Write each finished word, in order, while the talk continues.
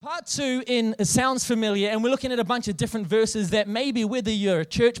Part 2 in It Sounds Familiar, and we're looking at a bunch of different verses that maybe whether you're a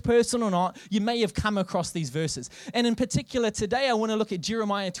church person or not, you may have come across these verses. And in particular, today I want to look at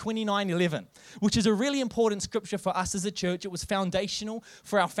Jeremiah 29:11, which is a really important scripture for us as a church. It was foundational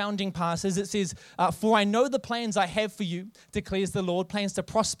for our founding pastors. It says, "For I know the plans I have for you, declares the Lord, plans to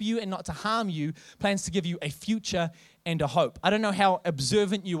prosper you and not to harm you, plans to give you a future and a hope." I don't know how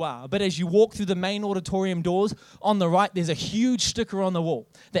observant you are, but as you walk through the main auditorium doors, on the right, there's a huge sticker on the wall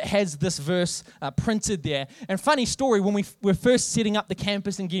that has this verse printed there. And funny story, when we were first setting up the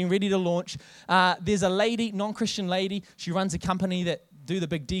campus and getting ready to launch, there's a lady, non-Christian lady, she runs a company that do the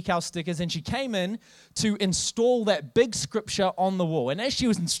big decal stickers, and she came in to install that big scripture on the wall. And as she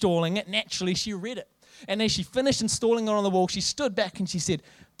was installing it, naturally, she read it. And as she finished installing it on the wall, she stood back and she said,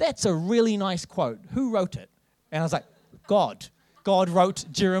 "That's a really nice quote. Who wrote it?" And I was like, God. God wrote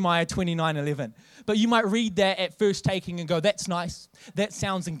Jeremiah 29:11. But you might read that at first taking and go, that's nice. That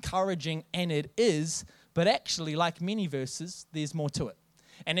sounds encouraging, and it is. But actually, like many verses, there's more to it.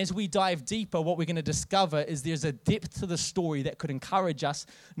 And as we dive deeper, what we're going to discover is there's a depth to the story that could encourage us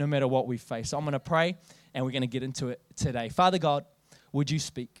no matter what we face. So I'm going to pray, and we're going to get into it today. Father God, would you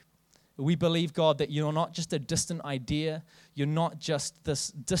speak? We believe, God, that you're not just a distant idea. You're not just this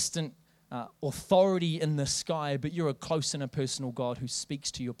distant authority in the sky, but you're a close and a personal God who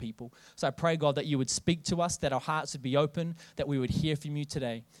speaks to your people. So I pray, God, that you would speak to us, that our hearts would be open, that we would hear from you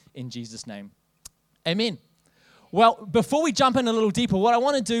today. In Jesus' name, amen. Well, before we jump in a little deeper, what I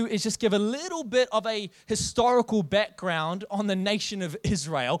want to do is just give a little bit of a historical background on the nation of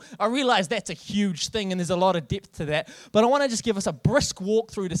Israel. I realize that's a huge thing and there's a lot of depth to that, but I want to just give us a brisk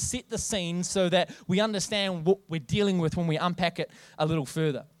walkthrough to set the scene so that we understand what we're dealing with when we unpack it a little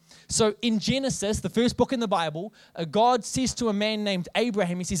further. So in Genesis, the first book in the Bible, God says to a man named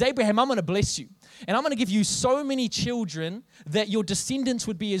Abraham, he says, "Abraham, I'm going to bless you. And I'm going to give you so many children that your descendants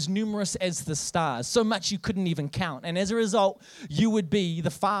would be as numerous as the stars, so much you couldn't even count. And as a result, you would be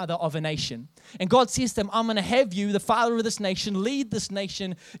the father of a nation." And God says to him, "I'm going to have you, the father of this nation, lead this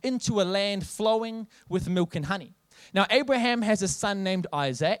nation into a land flowing with milk and honey." Now, Abraham has a son named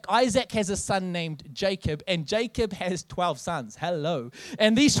Isaac. Isaac has a son named Jacob, and Jacob has 12 sons. Hello.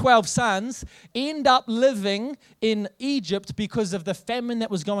 And these 12 sons end up living in Egypt because of the famine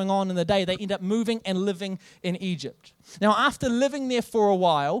that was going on in the day. They end up moving and living in Egypt. Now, after living there for a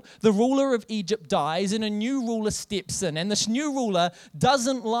while, the ruler of Egypt dies and a new ruler steps in. And this new ruler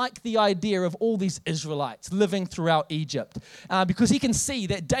doesn't like the idea of all these Israelites living throughout Egypt because he can see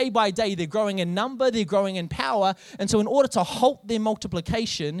that day by day they're growing in number, they're growing in power. And so in order to halt their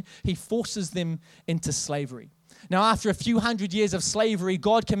multiplication, he forces them into slavery. Now, after a few hundred years of slavery,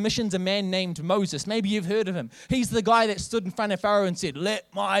 God commissions a man named Moses. Maybe you've heard of him. He's the guy that stood in front of Pharaoh and said,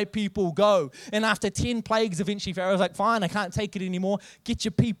 "Let my people go." And after 10 plagues, eventually Pharaoh's like, "Fine, I can't take it anymore. Get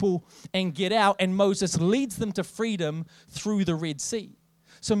your people and get out." And Moses leads them to freedom through the Red Sea.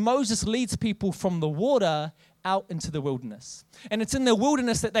 So Moses leads people from the water out into the wilderness. And it's in the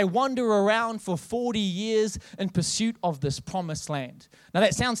wilderness that they wander around for 40 years in pursuit of this promised land. Now,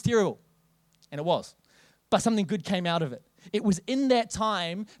 that sounds terrible, and it was. But something good came out of it. It was in that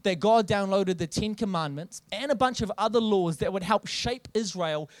time that God downloaded the 10 Commandments and a bunch of other laws that would help shape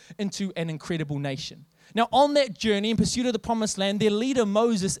Israel into an incredible nation. Now, on that journey in pursuit of the promised land, their leader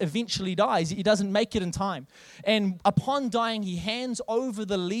Moses eventually dies. He doesn't make it in time. And upon dying, he hands over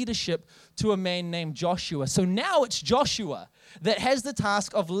the leadership to a man named Joshua. So now it's Joshua that has the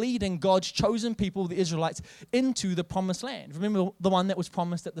task of leading God's chosen people, the Israelites, into the promised land. Remember the one that was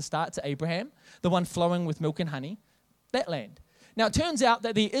promised at the start to Abraham? The one flowing with milk and honey? That land. Now, it turns out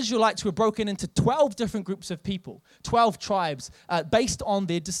that the Israelites were broken into 12 different groups of people, 12 tribes, based on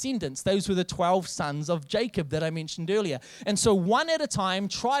their descendants. Those were the 12 sons of Jacob that I mentioned earlier. And so one at a time,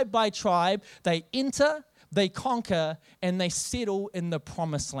 tribe by tribe, they enter, they conquer, and they settle in the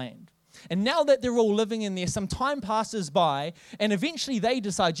promised land. And now that they're all living in there, some time passes by, and eventually they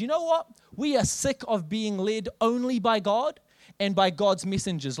decide, you know what? We are sick of being led only by God and by God's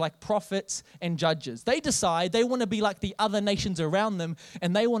messengers like prophets and judges. They decide they want to be like the other nations around them,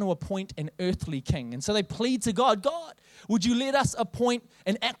 and they want to appoint an earthly king. And so they plead to God, "God, would you let us appoint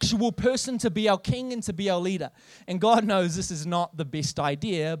an actual person to be our king and to be our leader?" And God knows this is not the best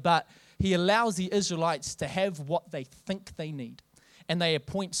idea, but he allows the Israelites to have what they think they need. And they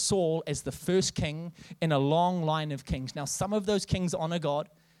appoint Saul as the first king in a long line of kings. Now, some of those kings honor God.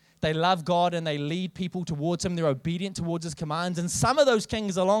 They love God and they lead people towards him. They're obedient towards his commands. And some of those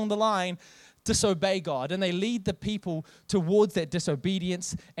kings along the line disobey God, and they lead the people towards that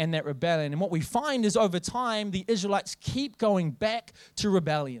disobedience and that rebellion. And what we find is over time, the Israelites keep going back to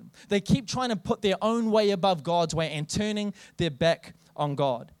rebellion. They keep trying to put their own way above God's way and turning their back on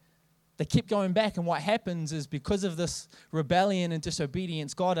God. They keep going back, and what happens is because of this rebellion and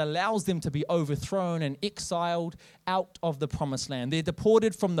disobedience, God allows them to be overthrown and exiled out of the promised land. They're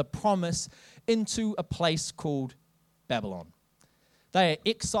deported from the promise into a place called Babylon. They are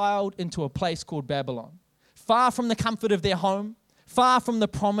exiled into a place called Babylon, far from the comfort of their home, far from the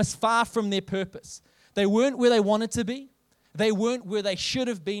promise, far from their purpose. They weren't where they wanted to be. They weren't where they should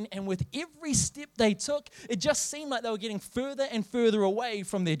have been, and with every step they took, it just seemed like they were getting further and further away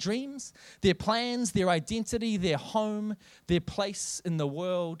from their dreams, their plans, their identity, their home, their place in the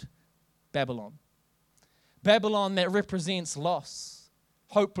world, Babylon. Babylon that represents loss,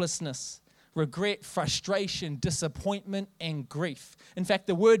 hopelessness, regret, frustration, disappointment, and grief. In fact,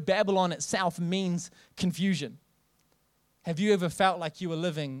 the word Babylon itself means confusion. Have you ever felt like you were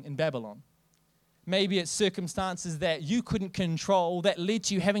living in Babylon? Maybe it's circumstances that you couldn't control that led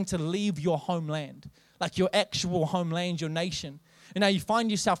to you having to leave your homeland, like your actual homeland, your nation. And now you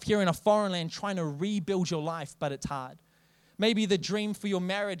find yourself here in a foreign land trying to rebuild your life, but it's hard. Maybe the dream for your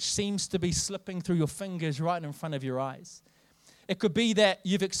marriage seems to be slipping through your fingers right in front of your eyes. It could be that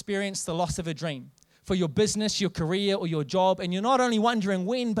you've experienced the loss of a dream for your business, your career, or your job, and you're not only wondering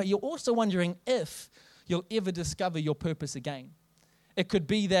when, but you're also wondering if you'll ever discover your purpose again. It could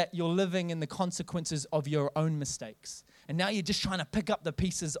be that you're living in the consequences of your own mistakes. And now you're just trying to pick up the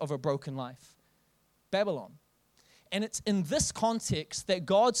pieces of a broken life. Babylon. And it's in this context that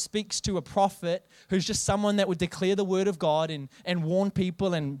God speaks to a prophet who's just someone that would declare the word of God and warn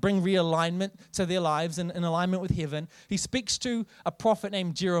people and bring realignment to their lives and in alignment with heaven. He speaks to a prophet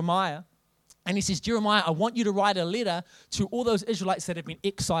named Jeremiah. And he says, Jeremiah, I want you to write a letter to all those Israelites that have been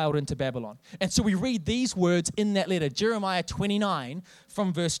exiled into Babylon. And so we read these words in that letter, Jeremiah 29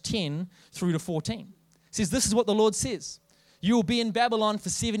 from verse 10 through to 14. It says, this is what the Lord says. You will be in Babylon for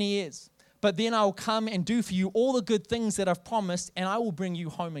 70 years, but then I will come and do for you all the good things that I've promised, and I will bring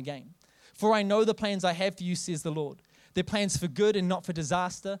you home again. For I know the plans I have for you, says the Lord. They're plans for good and not for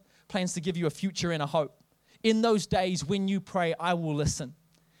disaster, plans to give you a future and a hope. In those days when you pray, I will listen.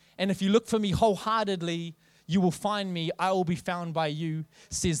 And if you look for me wholeheartedly, you will find me. I will be found by you,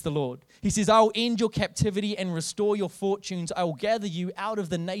 says the Lord. He says, I will end your captivity and restore your fortunes. I will gather you out of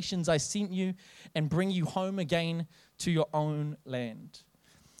the nations I sent you and bring you home again to your own land.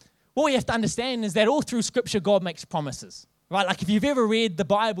 What we have to understand is that all through Scripture, God makes promises. Right? Like if you've ever read the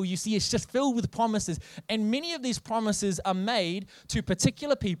Bible, you see it's just filled with promises. And many of these promises are made to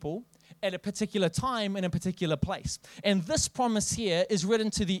particular people at a particular time in a particular place. And this promise here is written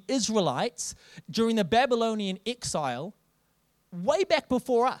to the Israelites during the Babylonian exile way back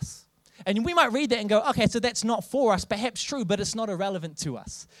before us. And we might read that and go, okay, so that's not for us. Perhaps true, but it's not irrelevant to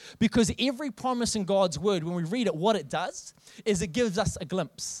us. Because every promise in God's word, when we read it, what it does is it gives us a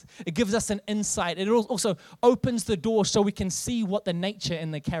glimpse. It gives us an insight. It also opens the door so we can see what the nature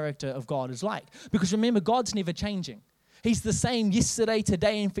and the character of God is like. Because remember, God's never changing. He's the same yesterday,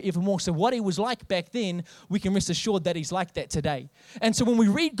 today, and forevermore. So what he was like back then, we can rest assured that he's like that today. And so when we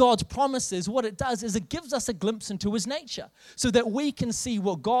read God's promises, what it does is it gives us a glimpse into his nature so that we can see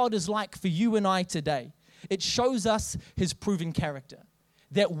what God is like for you and I today. It shows us his proven character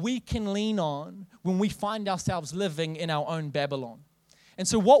that we can lean on when we find ourselves living in our own Babylon. And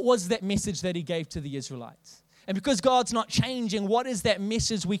so what was that message that he gave to the Israelites? And because God's not changing, what is that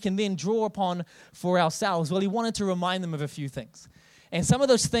message we can then draw upon for ourselves? Well, he wanted to remind them of a few things. And some of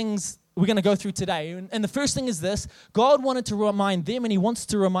those things we're going to go through today. And the first thing is this. God wanted to remind them, and he wants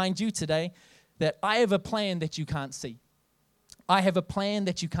to remind you today, that I have a plan that you can't see. I have a plan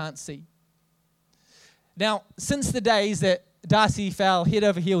that you can't see. Now, since the days that Darcy fell head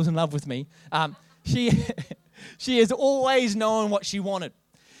over heels in love with me, she has always known what she wanted.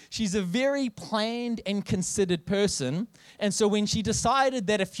 She's a very planned and considered person. And so when she decided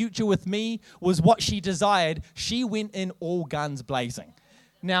that a future with me was what she desired, she went in all guns blazing.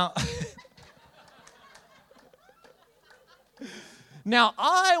 Now,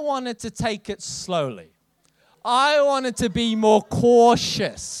 I wanted to take it slowly. I wanted to be more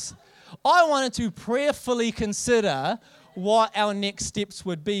cautious. I wanted to prayerfully consider what our next steps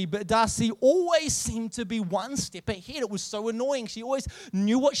would be. But Darcy always seemed to be one step ahead. It was so annoying. She always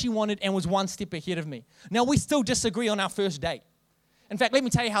knew what she wanted and was one step ahead of me. Now, we still disagree on our first date. In fact, let me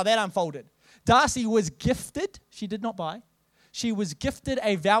tell you how that unfolded. Darcy was gifted, she did not buy, she was gifted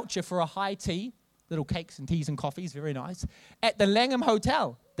a voucher for a high tea, little cakes and teas and coffees, very nice, at the Langham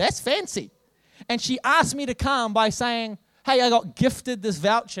Hotel. That's fancy. And she asked me to come by saying, hey, I got gifted this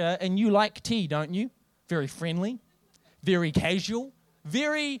voucher and you like tea, don't you? Very friendly. Very casual,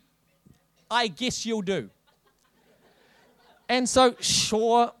 very, I guess you'll do. And so,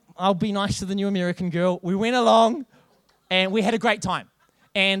 sure, I'll be nicer than you, American girl. We went along, and we had a great time.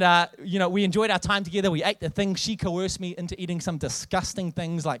 And, we enjoyed our time together. We ate the things. She coerced me into eating some disgusting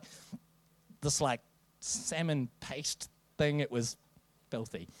things like this, salmon paste thing. It was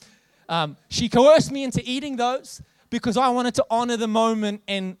filthy. She coerced me into eating those because I wanted to honor the moment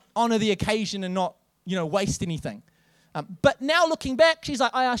and honor the occasion and not, waste anything. But now looking back, she's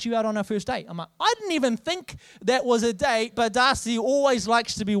like, I asked you out on our first date. I'm like, I didn't even think that was a date, but Darcy always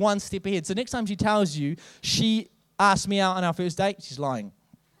likes to be one step ahead. So next time she tells you she asked me out on our first date, she's lying.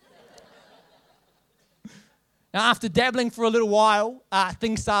 Now, after dabbling for a little while,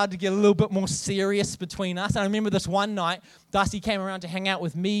 things started to get a little bit more serious between us. And I remember this one night, Darcy came around to hang out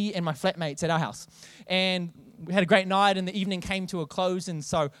with me and my flatmates at our house. And we had a great night, and the evening came to a close. And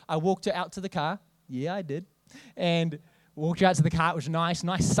so I walked her out to the car. Yeah, I did. And walked her out to the car. It was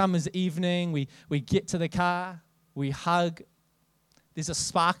nice summer's evening. We get to the car. We hug. There's a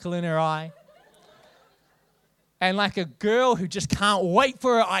sparkle in her eye. And like a girl who just can't wait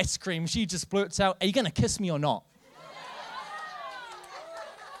for her ice cream, she just blurts out, are you going to kiss me or not?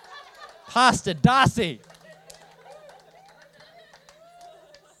 Pastor Darcy.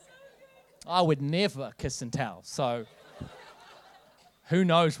 I would never kiss and tell, so who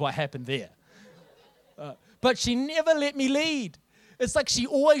knows what happened there. But she never let me lead. It's like she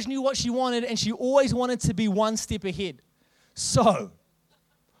always knew what she wanted, and she always wanted to be one step ahead. So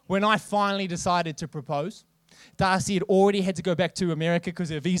when I finally decided to propose, Darcy had already had to go back to America because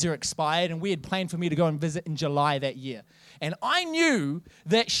her visa expired, and we had planned for me to go and visit in July that year. And I knew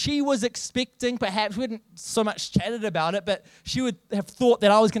that she was expecting, perhaps we hadn't so much chatted about it, but she would have thought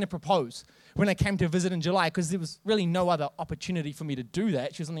that I was going to propose when I came to visit in July, because there was really no other opportunity for me to do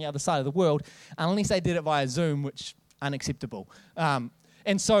that. She was on the other side of the world, unless I did it via Zoom, which unacceptable.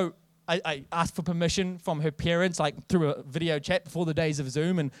 And so I asked for permission from her parents, through a video chat before the days of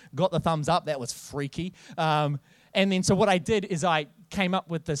Zoom, and got the thumbs up. That was freaky. And then so what I did is I came up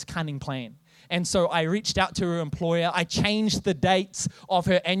with this cunning plan. And so I reached out to her employer. I changed the dates of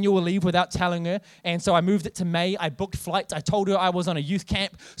her annual leave without telling her. And so I moved it to May. I booked flights. I told her I was on a youth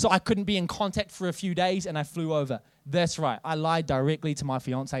camp, so I couldn't be in contact for a few days, and I flew over. That's right. I lied directly to my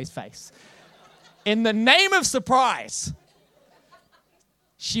fiance's face. In the name of surprise,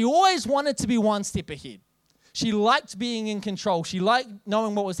 she always wanted to be one step ahead. She liked being in control. She liked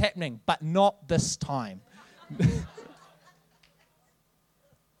knowing what was happening, but not this time.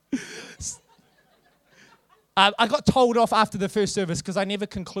 I got told off after the first service because I never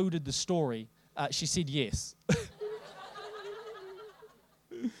concluded the story. She said yes.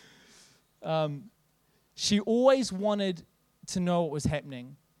 She always wanted to know what was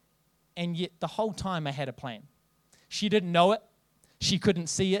happening, and yet the whole time I had a plan. She didn't know it. She couldn't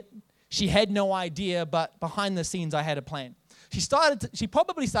see it. She had no idea, but behind the scenes I had a plan. She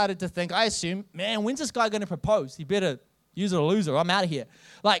probably started to think, I assume, man, when's this guy going to propose? He better use it or lose it. I'm out of here.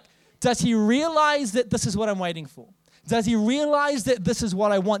 Does he realize that this is what I'm waiting for? Does he realize that this is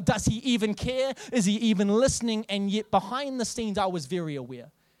what I want? Does he even care? Is he even listening? And yet behind the scenes, I was very aware.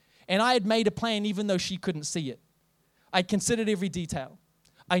 And I had made a plan even though she couldn't see it. I considered every detail.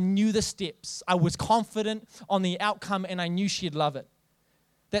 I knew the steps. I was confident on the outcome, and I knew she'd love it.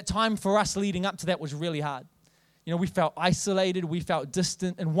 That time for us leading up to that was really hard. We felt isolated, we felt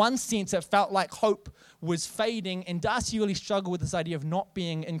distant. In one sense, it felt like hope was fading, and Darcy really struggled with this idea of not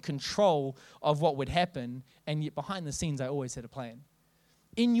being in control of what would happen, and yet behind the scenes, I always had a plan.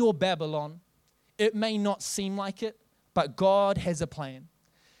 In your Babylon, it may not seem like it, but God has a plan.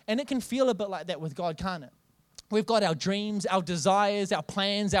 And it can feel a bit like that with God, can't it? We've got our dreams, our desires, our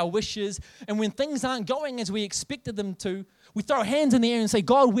plans, our wishes, and when things aren't going as we expected them to, we throw our hands in the air and say,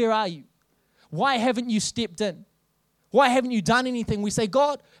 God, where are you? Why haven't you stepped in? Why haven't you done anything? We say,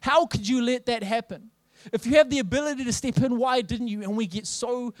 God, how could you let that happen? If you have the ability to step in, why didn't you? And we get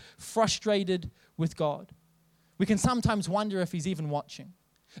so frustrated with God. We can sometimes wonder if he's even watching.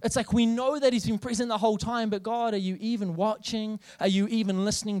 It's like we know that he's been present the whole time, but God, are you even watching? Are you even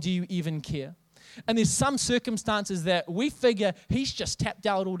listening? Do you even care? And there's some circumstances that we figure he's just tapped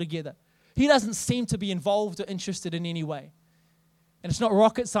out altogether. He doesn't seem to be involved or interested in any way. And it's not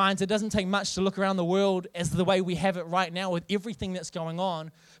rocket science. It doesn't take much to look around the world as the way we have it right now with everything that's going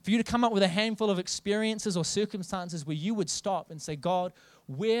on, for you to come up with a handful of experiences or circumstances where you would stop and say, God,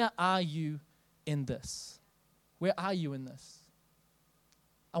 where are you in this? Where are you in this?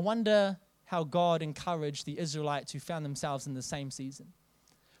 I wonder how God encouraged the Israelites who found themselves in the same season,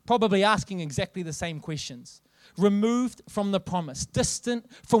 probably asking exactly the same questions, removed from the promise, distant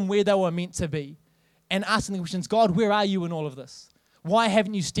from where they were meant to be, and asking the questions, God, where are you in all of this? Why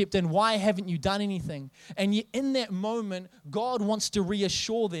haven't you stepped in? Why haven't you done anything? And yet in that moment, God wants to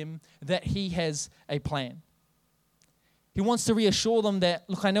reassure them that he has a plan. He wants to reassure them that,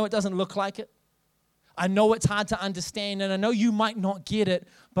 look, I know it doesn't look like it. I know it's hard to understand, and I know you might not get it,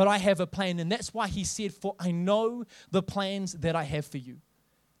 but I have a plan. And that's why he said, for I know the plans that I have for you.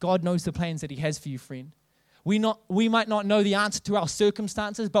 God knows the plans that he has for you, friend. We might not know the answer to our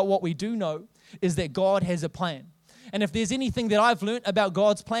circumstances, but what we do know is that God has a plan. And if there's anything that I've learned about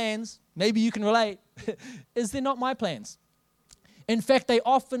God's plans, maybe you can relate, is they're not my plans. In fact, they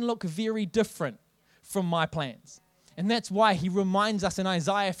often look very different from my plans. And that's why he reminds us in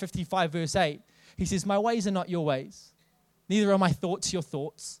Isaiah 55 verse 8, he says, my ways are not your ways, neither are my thoughts your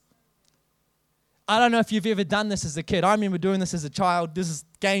thoughts. I don't know if you've ever done this as a kid. I remember doing this as a child. This is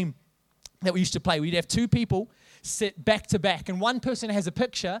a game that we used to play. We'd have two people sit back to back, and one person has a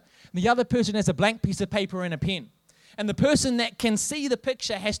picture, and the other person has a blank piece of paper and a pen. And the person that can see the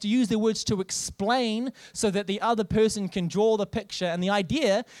picture has to use their words to explain so that the other person can draw the picture. And the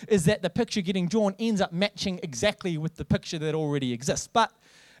idea is that the picture getting drawn ends up matching exactly with the picture that already exists. But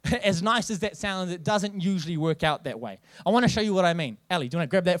as nice as that sounds, it doesn't usually work out that way. I want to show you what I mean. Ali, do you want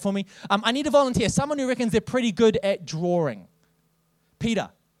to grab that for me? I need a volunteer, someone who reckons they're pretty good at drawing. Peter,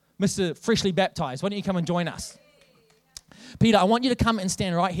 Mr. Freshly Baptized, why don't you come and join us? Peter, I want you to come and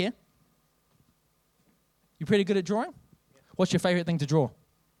stand right here. You pretty good at drawing? What's your favorite thing to draw?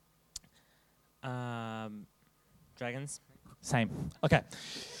 Dragons. Same. Okay.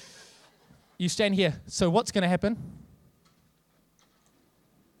 You stand here. So what's going to happen?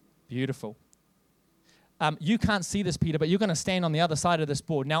 Beautiful. You can't see this, Peter, but you're going to stand on the other side of this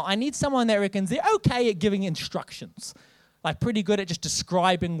board. Now, I need someone that reckons they're okay at giving instructions, like pretty good at just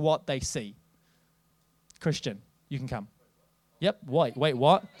describing what they see. Christian, you can come. Yep. Wait,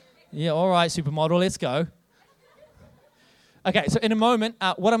 what? Yeah, all right, supermodel, let's go. Okay, so in a moment,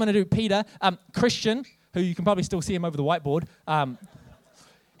 what I'm going to do, Peter, Christian, who you can probably still see him over the whiteboard,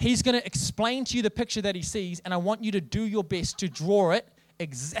 he's going to explain to you the picture that he sees, and I want you to do your best to draw it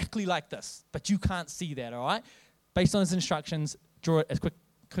exactly like this. But you can't see that, all right? Based on his instructions, draw it as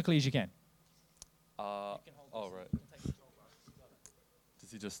quickly as you can. All right.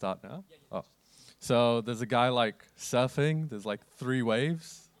 Does he just start now? Oh. So there's a guy like surfing. There's like 3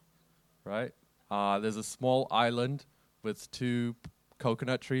 waves, right? There's a small island with 2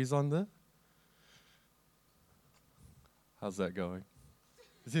 coconut trees on there. How's that going?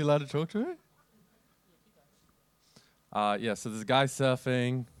 Is he allowed to talk to me? Yeah, so there's a guy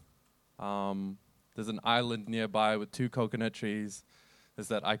surfing. There's an island nearby with 2 coconut trees. There's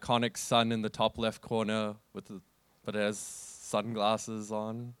that iconic sun in the top left corner but it has sunglasses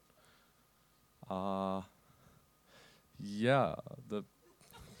on. The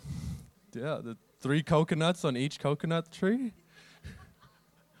 3 coconuts on each coconut tree.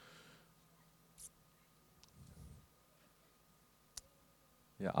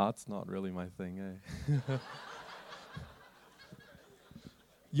 Yeah, art's not really my thing, eh?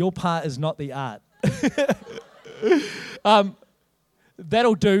 Your part is not the art.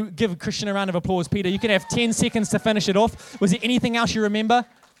 That'll do. Give Christian a round of applause, Peter. You can have 10 seconds to finish it off. Was there anything else you remember?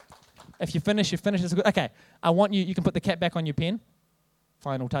 If you finish, you finish. It's good. Okay, I want you can put the cap back on your pen.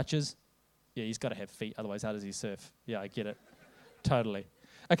 Final touches. Yeah, he's got to have feet, otherwise how does he surf? Yeah, I get it. Totally.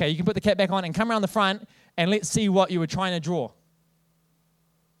 Okay, you can put the cap back on and come around the front, and let's see what you were trying to draw.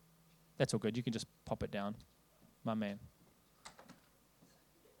 That's all good. You can just pop it down, my man.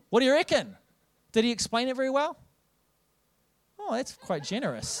 What do you reckon? Did he explain it very well? Oh, that's quite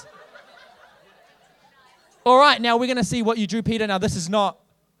generous. All right, now we're going to see what you drew, Peter. Now, this is not,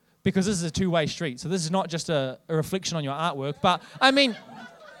 because this is a two-way street, so this is not just a reflection on your artwork, but, I mean,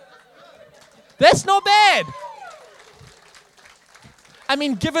 that's not bad. I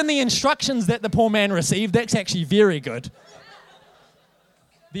mean, given the instructions that the poor man received, that's actually very good.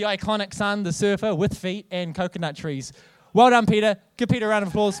 The iconic sun, the surfer with feet, and coconut trees. Well done, Peter. Give Peter a round of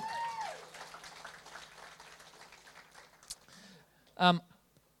applause.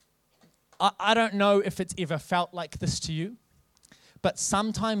 I don't know if it's ever felt like this to you, but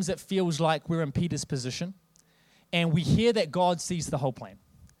sometimes it feels like we're in Peter's position, and we hear that God sees the whole plan.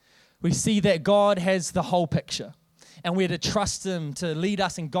 We see that God has the whole picture, and we're to trust him to lead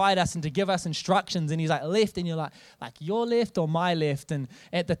us and guide us and to give us instructions, and he's like left, and you're like your left or my left, and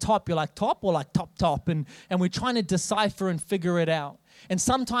at the top you're like top or like top, and we're trying to decipher and figure it out. And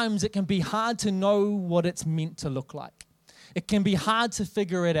sometimes it can be hard to know what it's meant to look like. It can be hard to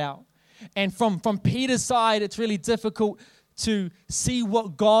figure it out. And from Peter's side, it's really difficult to see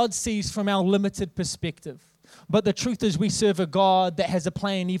what God sees from our limited perspective. But the truth is we serve a God that has a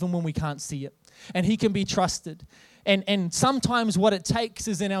plan even when we can't see it. And he can be trusted. And sometimes what it takes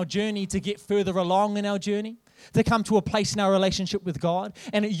is in our journey to get further along in our journey, to come to a place in our relationship with God.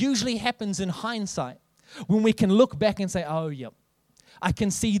 And it usually happens in hindsight. When we can look back and say, oh, yep, I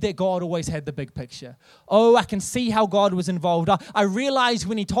can see that God always had the big picture. Oh, I can see how God was involved. I realized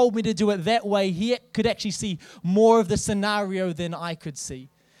when he told me to do it that way, he could actually see more of the scenario than I could see.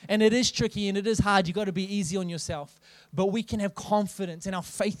 And it is tricky and it is hard. You've got to be easy on yourself. But we can have confidence, and our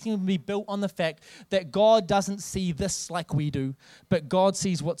faith can be built on the fact that God doesn't see this like we do, but God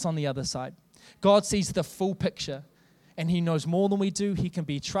sees what's on the other side. God sees the full picture, and he knows more than we do. He can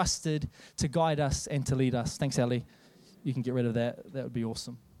be trusted to guide us and to lead us. Thanks, Ali. You can get rid of that. That would be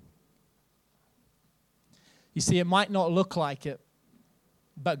awesome. You see, it might not look like it,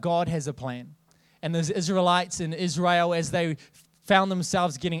 but God has a plan. And those Israelites in Israel, as they found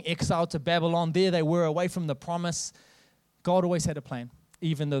themselves getting exiled to Babylon, there they were away from the promise. God always had a plan,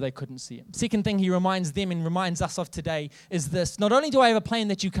 even though they couldn't see it. Second thing he reminds them and reminds us of today is this. Not only do I have a plan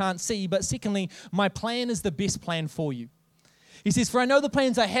that you can't see, but secondly, my plan is the best plan for you. He says, for I know the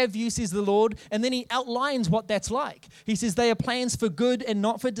plans I have you, says the Lord. And then he outlines what that's like. He says, they are plans for good and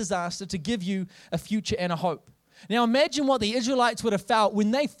not for disaster, to give you a future and a hope. Now imagine what the Israelites would have felt when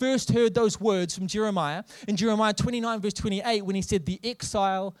they first heard those words from Jeremiah in Jeremiah 29 verse 28 when he said, the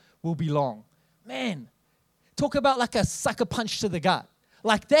exile will be long. Man, talk about like a sucker punch to the gut.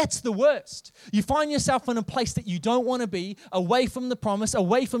 Like that's the worst. You find yourself in a place that you don't want to be, away from the promise,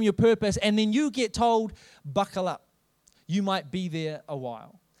 away from your purpose, and then you get told, buckle up. You might be there a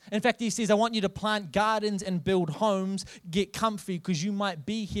while. In fact, he says, I want you to plant gardens and build homes, get comfy, because you might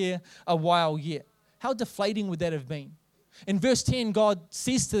be here a while yet. How deflating would that have been? In verse 10, God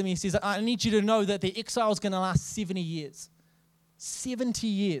says to them, he says, I need you to know that the exile is going to last 70 years. 70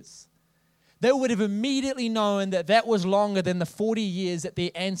 years. They would have immediately known that that was longer than the 40 years that their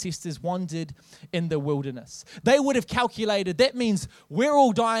ancestors wandered in the wilderness. They would have calculated, that means we're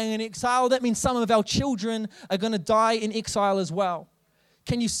all dying in exile. That means some of our children are going to die in exile as well.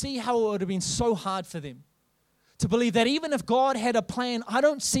 Can you see how it would have been so hard for them to believe that even if God had a plan, I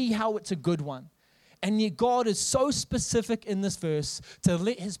don't see how it's a good one. And yet God is so specific in this verse to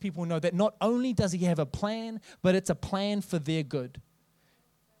let his people know that not only does he have a plan, but it's a plan for their good.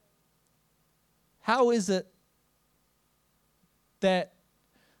 How is it that,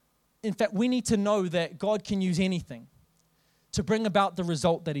 in fact, we need to know that God can use anything to bring about the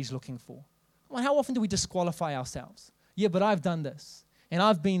result that he's looking for? Well, how often do we disqualify ourselves? Yeah, but I've done this, and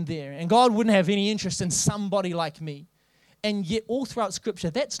I've been there, and God wouldn't have any interest in somebody like me. And yet, all throughout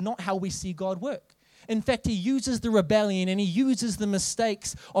Scripture, that's not how we see God work. In fact, he uses the rebellion and he uses the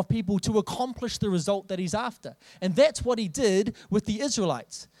mistakes of people to accomplish the result that he's after. And that's what he did with the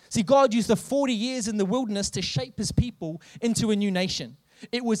Israelites. See, God used the 40 years in the wilderness to shape his people into a new nation.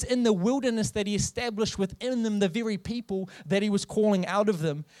 It was in the wilderness that he established within them the very people that he was calling out of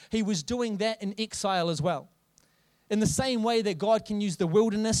them. He was doing that in exile as well. In the same way that God can use the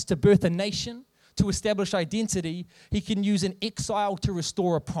wilderness to birth a nation, to establish identity, he can use an exile to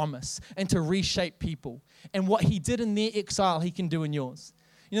restore a promise and to reshape people. And what he did in their exile, he can do in yours.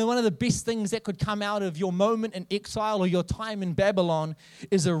 You know, one of the best things that could come out of your moment in exile or your time in Babylon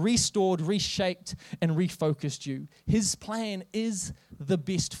is a restored, reshaped, and refocused you. His plan is the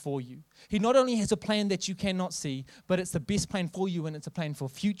best for you. He not only has a plan that you cannot see, but it's the best plan for you, and it's a plan for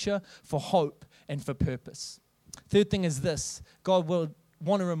future, for hope, and for purpose. Third thing is this. God will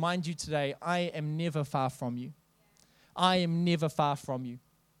want to remind you today, I am never far from you. I am never far from you.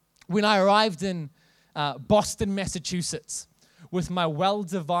 When I arrived in Boston, Massachusetts, with my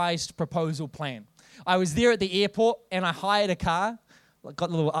well-devised proposal plan, I was there at the airport and I hired a car. I got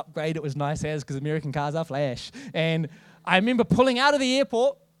a little upgrade. It was nice as because American cars are flash. And I remember pulling out of the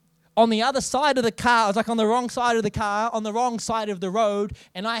airport. On the other side of the car, I was like on the wrong side of the car, on the wrong side of the road,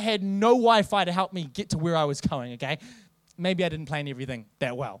 and I had no Wi-Fi to help me get to where I was going, okay? Maybe I didn't plan everything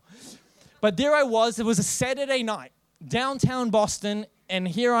that well. But there I was. It was a Saturday night, downtown Boston, and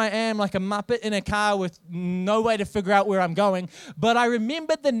here I am like a muppet in a car with no way to figure out where I'm going. But I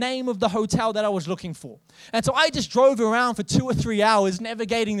remembered the name of the hotel that I was looking for. And so I just drove around for 2 or 3 hours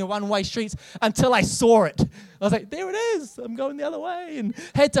navigating the one-way streets until I saw it. I was like, there it is. I'm going the other way. And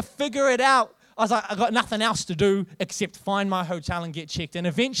had to figure it out. I was like, I got nothing else to do except find my hotel and get checked. And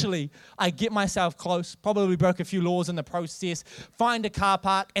eventually, I get myself close, probably broke a few laws in the process, find a car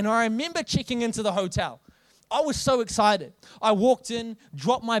park, and I remember checking into the hotel. I was so excited. I walked in,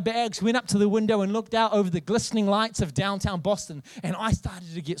 dropped my bags, went up to the window and looked out over the glistening lights of downtown Boston, and I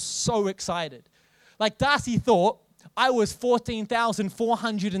started to get so excited. Like Darcy thought I was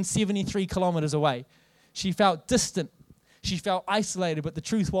 14,473 kilometers away. She felt distant. She felt isolated, but the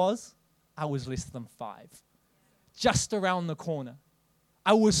truth was, I was less than 5. Just around the corner.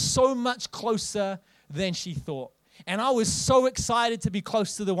 I was so much closer than she thought. And I was so excited to be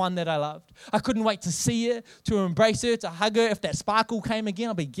close to the one that I loved. I couldn't wait to see her, to embrace her, to hug her. If that sparkle came again,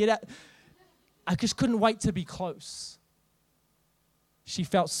 I'd be, get out. I just couldn't wait to be close. She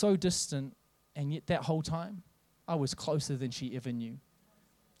felt so distant, and yet that whole time, I was closer than she ever knew.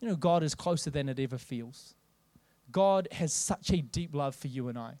 You know, God is closer than it ever feels. God has such a deep love for you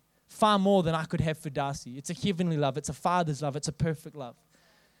and I, far more than I could have for Darcy. It's a heavenly love. It's a father's love. It's a perfect love.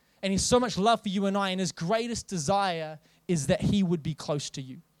 And He's so much love for you and I, and His greatest desire is that He would be close to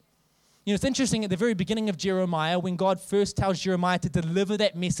you. You know, it's interesting, at the very beginning of Jeremiah, when God first tells Jeremiah to deliver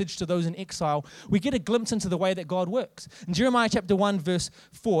that message to those in exile, we get a glimpse into the way that God works. In Jeremiah chapter 1, verse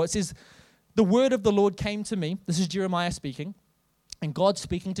 4, it says, "The word of the Lord came to me." This is Jeremiah speaking. And God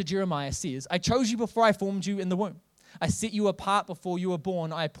speaking to Jeremiah says, "I chose you before I formed you in the womb. I set you apart before you were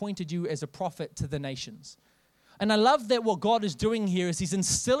born. I appointed you as a prophet to the nations." And I love that what God is doing here is He's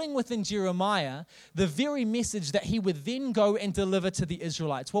instilling within Jeremiah the very message that he would then go and deliver to the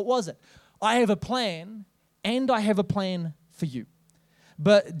Israelites. What was it? I have a plan, and I have a plan for you.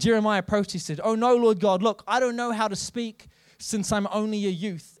 But Jeremiah protested, "Oh no, Lord God, look, I don't know how to speak since I'm only a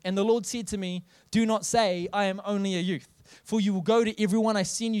youth." And the Lord said to me, "Do not say, I am only a youth. For you will go to everyone I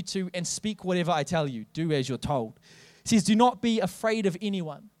send you to and speak whatever I tell you. Do as you're told." He says, "Do not be afraid of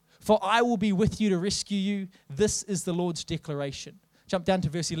anyone, for I will be with you to rescue you. This is the Lord's declaration." Jump down to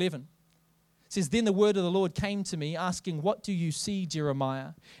verse 11. It says, "Then the word of the Lord came to me, asking, 'What do you see,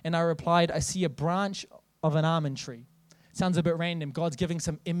 Jeremiah?' And I replied, 'I see a branch of an almond tree.'" Sounds a bit random. God's giving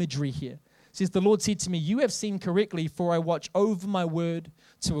some imagery here. It says, "The Lord said to me, 'You have seen correctly, for I watch over my word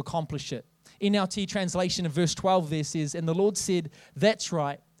to accomplish it.'" NLT translation of verse 12 there says, "And the Lord said, 'That's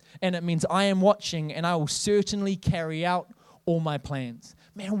right.' And it means I am watching, and I will certainly carry out all my plans."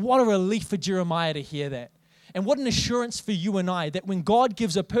 Man, what a relief for Jeremiah to hear that. And what an assurance for you and I that when God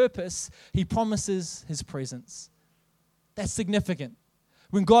gives a purpose, He promises His presence. That's significant.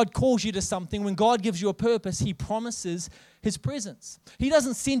 When God calls you to something, when God gives you a purpose, He promises His presence. He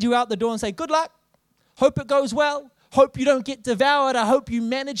doesn't send you out the door and say, "Good luck, hope it goes well, hope you don't get devoured, I hope you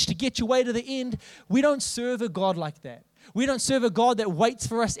manage to get your way to the end." We don't serve a God like that. We don't serve a God that waits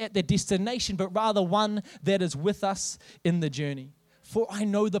for us at the destination, but rather one that is with us in the journey. "For I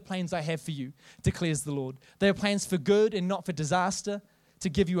know the plans I have for you," declares the Lord. "They are plans for good and not for disaster, to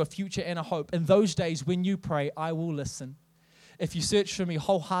give you a future and a hope. In those days when you pray, I will listen. If you search for me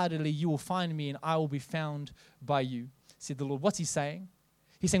wholeheartedly, you will find me, and I will be found by you," said the Lord. What's He saying?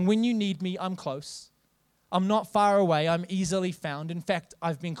 He's saying, when you need me, I'm close. I'm not far away. I'm easily found. In fact,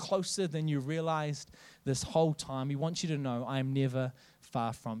 I've been closer than you realized this whole time. He wants you to know I am never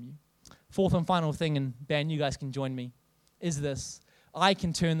far from you. Fourth and final thing, and Ben, you guys can join me, is this: I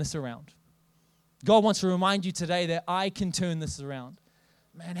can turn this around. God wants to remind you today that I can turn this around.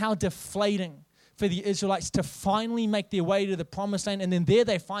 Man, how deflating for the Israelites to finally make their way to the promised land, and then there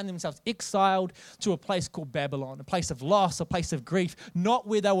they find themselves exiled to a place called Babylon, a place of loss, a place of grief, not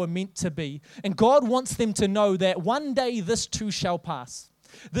where they were meant to be. And God wants them to know that one day this too shall pass.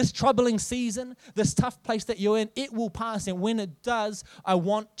 This troubling season, this tough place that you're in, it will pass, and when it does, I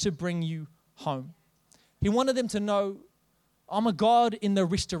want to bring you home. He wanted them to know, I'm a God in the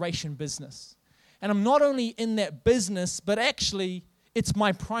restoration business. And I'm not only in that business, but actually, it's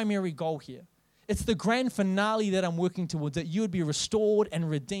my primary goal here. It's the grand finale that I'm working towards, that you would be restored and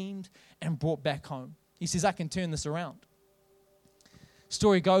redeemed and brought back home. He says, I can turn this around.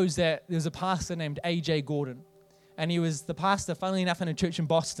 Story goes that there's a pastor named A.J. Gordon, and he was the pastor, funnily enough, in a church in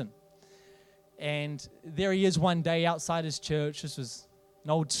Boston. And there he is one day outside his church. This was an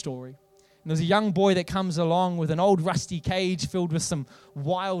old story. And there's a young boy that comes along with an old rusty cage filled with some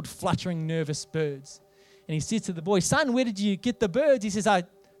wild, fluttering, nervous birds. And he says to the boy, "Son, where did you get the birds?" He says, "I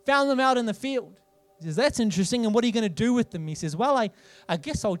found them out in the field." He says, "That's interesting. And what are you going to do with them?" He says, "Well, I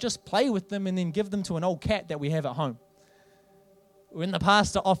guess I'll just play with them and then give them to an old cat that we have at home." When the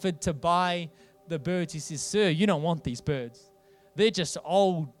pastor offered to buy the birds, he says, "Sir, you don't want these birds. They're just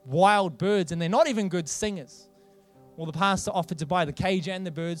old, wild birds, and they're not even good singers." Well, the pastor offered to buy the cage and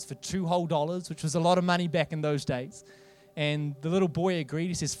the birds for $2 whole, which was a lot of money back in those days. And the little boy agreed.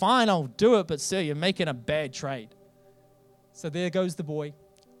 He says, "Fine, I'll do it, but sir, you're making a bad trade." So there goes the boy,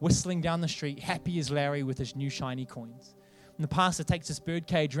 whistling down the street, happy as Larry with his new shiny coins. And the pastor takes his bird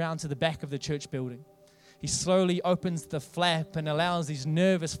cage round to the back of the church building. He slowly opens the flap and allows these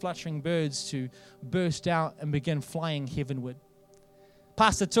nervous, fluttering birds to burst out and begin flying heavenward.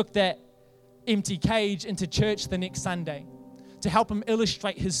 Pastor took that empty cage into church the next Sunday to help him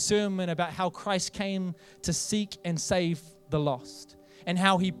illustrate his sermon about how Christ came to seek and save the lost, and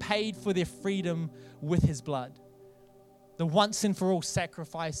how he paid for their freedom with his blood. The once and for all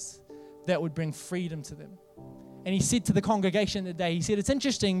sacrifice that would bring freedom to them. And he said to the congregation that day, he said, it's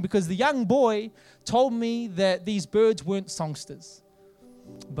interesting because the young boy told me that these birds weren't songsters.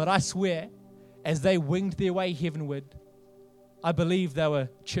 But I swear, as they winged their way heavenward, I believe they were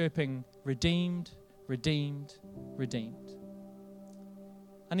chirping, redeemed, redeemed, redeemed.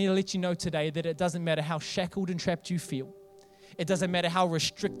 I need to let you know today that it doesn't matter how shackled and trapped you feel. It doesn't matter how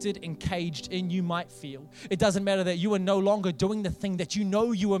restricted and caged in you might feel. It doesn't matter that you are no longer doing the thing that you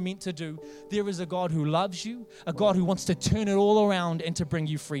know you were meant to do. There is a God who loves you, a God who wants to turn it all around and to bring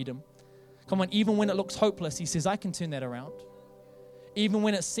you freedom. Come on, even when it looks hopeless, he says, I can turn that around. Even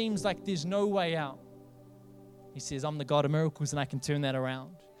when it seems like there's no way out, he says, I'm the God of miracles and I can turn that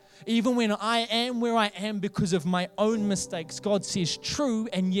around. Even when I am where I am because of my own mistakes, God says true,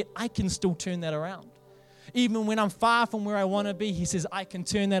 and yet I can still turn that around. Even when I'm far from where I want to be, he says, I can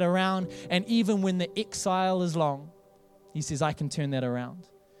turn that around. And even when the exile is long, he says, I can turn that around.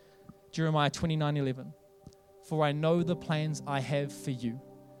 Jeremiah 29:11. For I know the plans I have for you,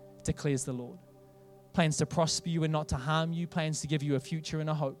 declares the Lord. Plans to prosper you and not to harm you, plans to give you a future and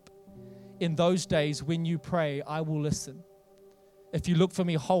a hope. In those days when you pray, I will listen. If you look for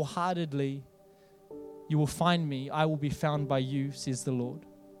me wholeheartedly, you will find me. I will be found by you, says the Lord.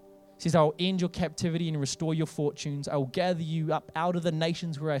 He says, I will end your captivity and restore your fortunes. I will gather you up out of the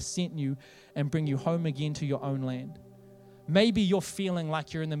nations where I sent you and bring you home again to your own land. Maybe you're feeling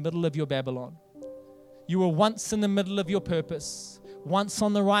like you're in the middle of your Babylon. You were once in the middle of your purpose, once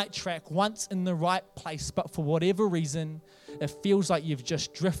on the right track, once in the right place, but for whatever reason, it feels like you've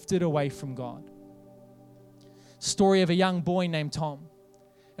just drifted away from God. Story of a young boy named Tom.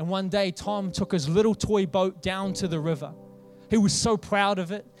 And one day, Tom took his little toy boat down to the river. He was so proud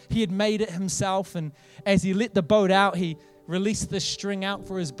of it. He had made it himself, and as he let the boat out, he released the string out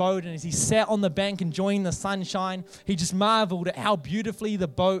for his boat, and as he sat on the bank enjoying the sunshine, he just marveled at how beautifully the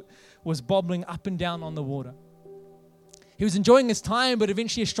boat was bobbling up and down on the water. He was enjoying his time, but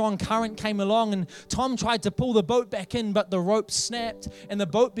eventually a strong current came along, and Tom tried to pull the boat back in, but the rope snapped, and the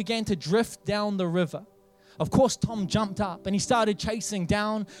boat began to drift down the river. Of course, Tom jumped up, and he started chasing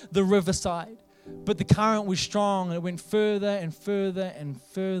down the riverside. But the current was strong, and it went further and further and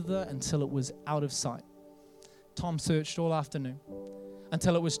further until it was out of sight. Tom searched all afternoon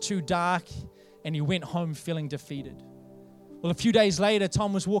until it was too dark, and he went home feeling defeated. Well, a few days later,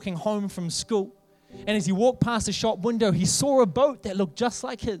 Tom was walking home from school, and as he walked past the shop window, he saw a boat that looked just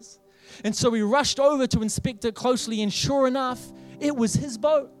like his. And so he rushed over to inspect it closely, and sure enough, it was his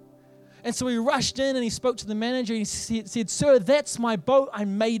boat. And so he rushed in, and he spoke to the manager, and he said, Sir, that's my boat. I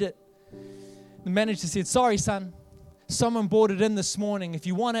made it. The manager said, sorry, son, someone brought it in this morning. If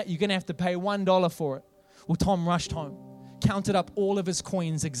you want it, you're going to have to pay $1 for it. Well, Tom rushed home, counted up all of his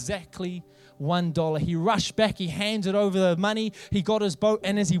coins, exactly $1. He rushed back, he handed over the money, he got his boat,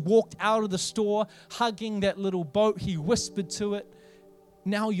 and as he walked out of the store, hugging that little boat, he whispered to it,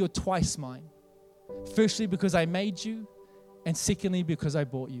 now you're twice mine. Firstly, because I made you, and secondly, because I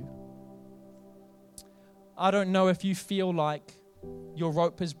bought you. I don't know if you feel like your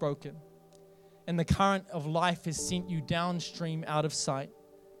rope is broken, and the current of life has sent you downstream out of sight.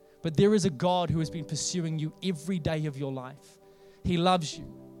 But there is a God who has been pursuing you every day of your life. He loves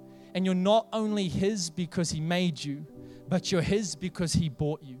you. And you're not only His because He made you, but you're His because He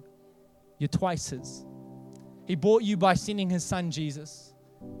bought you. You're twice His. He bought you by sending His Son Jesus,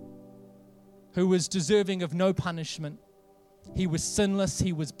 who was deserving of no punishment. He was sinless,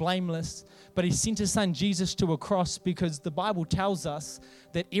 He was blameless, but He sent His Son Jesus to a cross because the Bible tells us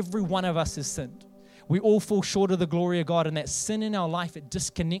that every one of us has sinned. We all fall short of the glory of God, and that sin in our life, it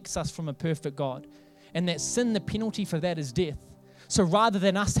disconnects us from a perfect God. And that sin, the penalty for that is death. So rather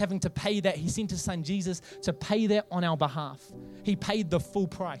than us having to pay that, He sent His Son Jesus to pay that on our behalf. He paid the full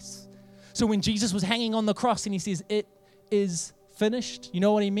price. So when Jesus was hanging on the cross and He says, it is finished, you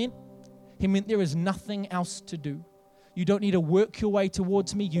know what He meant? He meant there is nothing else to do. You don't need to work your way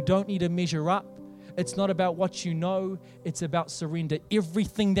towards me. You don't need to measure up. It's not about what you know. It's about surrender.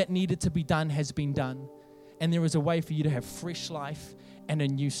 Everything that needed to be done has been done. And there is a way for you to have fresh life and a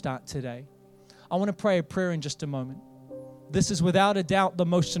new start today. I want to pray a prayer in just a moment. This is without a doubt the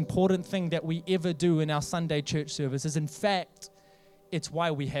most important thing that we ever do in our Sunday church services. In fact, it's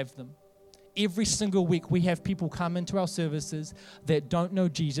why we have them. Every single week we have people come into our services that don't know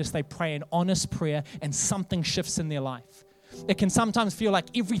Jesus. They pray an honest prayer and something shifts in their life. It can sometimes feel like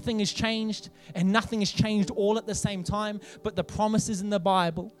everything has changed and nothing has changed all at the same time. But the promises in the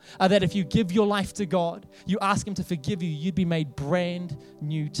Bible are that if you give your life to God, you ask Him to forgive you, you'd be made brand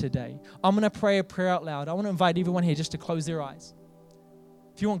new today. I'm going to pray a prayer out loud. I want to invite everyone here just to close their eyes.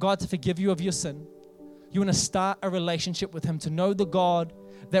 If you want God to forgive you of your sin, you want to start a relationship with Him, to know the God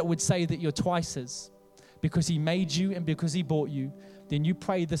that would say that you're twice His. because He made you and because He bought you, then you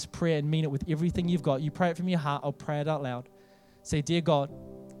pray this prayer and mean it with everything you've got. You pray it from your heart. I'll pray it out loud. Say, dear God,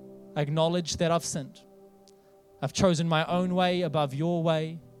 I acknowledge that I've sinned. I've chosen my own way above your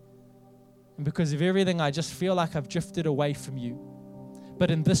way. And because of everything, I just feel like I've drifted away from you. But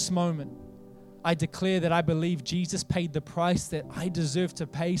in this moment, I declare that I believe Jesus paid the price that I deserve to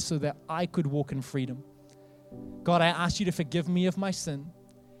pay so that I could walk in freedom. God, I ask you to forgive me of my sin,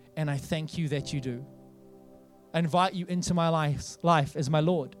 and I thank you that you do. I invite you into my life as my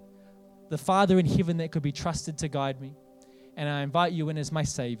Lord, the Father in heaven that could be trusted to guide me. And I invite you in as my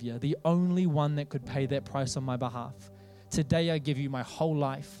Savior, the only one that could pay that price on my behalf. Today I give you my whole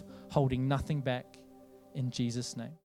life, holding nothing back, in Jesus' name.